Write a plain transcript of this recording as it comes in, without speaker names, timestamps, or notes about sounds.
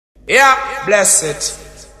Yeah, bless it.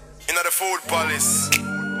 You know the food police.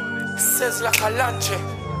 Sizzla Kalanche.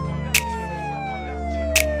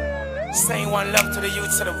 Saying one love to the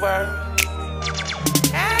youths of the world.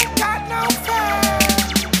 Ain't got no fear.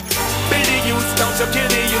 Build the youths, don't you kill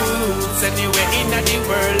the youths. Anywhere in the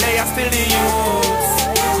world, they are still the youths.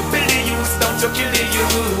 Build the youths, don't you kill the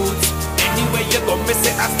youths. Anywhere you go, me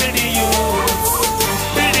say I still the youths.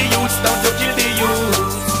 Build the youths, don't you kill the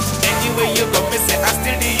youths. Anywhere you go, me say I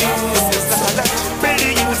still the youths. Build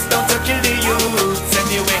the youths, don't you kill the youths.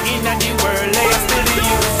 Anywhere in the world, they are still the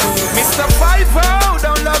youths. Mr. Five-O,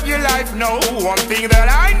 don't love your life, no. One thing that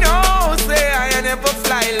I know, say I never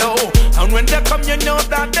fly low. And when they come, you know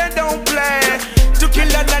that they don't play. To kill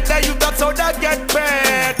another youth, that's how they get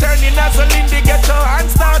paid. Turning nozzle in the ghetto and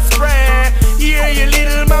start spray. Hear your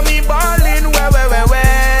little mommy ballin', where.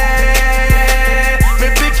 Me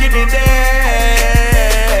picking it there.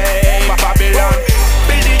 Babylon,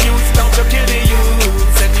 build the youths, don't you kill the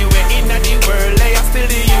youths. Anywhere in the world, they are still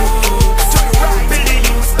the youths. Build the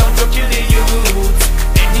youths, don't you kill the youths.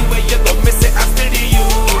 Anywhere you go, me say I still the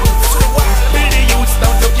youths. Build the youths,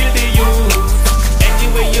 don't you kill the youths.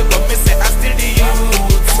 Anywhere you go, me say I still the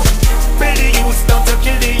youths. Build the youths, don't you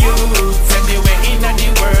kill the youths. Anywhere in the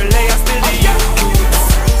world, they are still the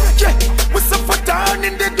youths. Yeah, we suffer down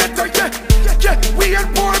in the ghetto, yeah, we are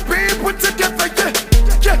poor people together,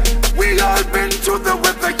 yeah, we all been through the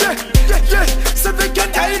weather, yeah, so they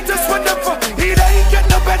can hate us whenever. It ain't get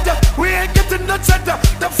no better, we ain't getting no cheddar.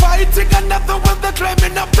 They're fighting another one, they're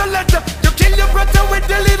climbing up the ladder. You kill your brother with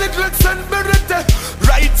the little glitz and beretta.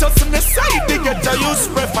 Righteous on the side, they get a use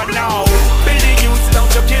prefer now. Build the youths,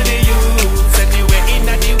 don't you kill the youths. Anywhere in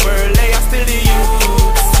the world, they are still the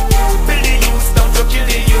youths. Build the youths, don't you kill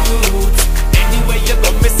the youths. Anywhere you go,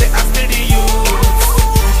 me say I still the youths.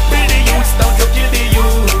 Build the youths, don't you kill the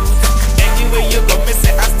youths. Anywhere you go, me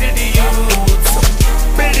say I still the youths.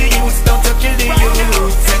 Build the youths, don't you kill the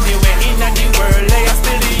youths. Anywhere in the world, they are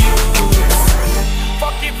still the youths.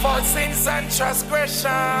 Fucking for sins and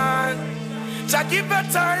transgression. Jah give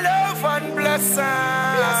better love and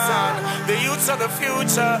blessing. The youths of the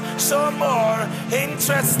future show more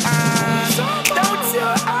interest and don't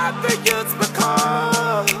you have the youths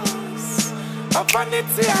because of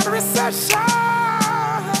vanity and recession.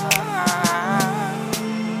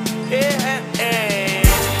 Yeah.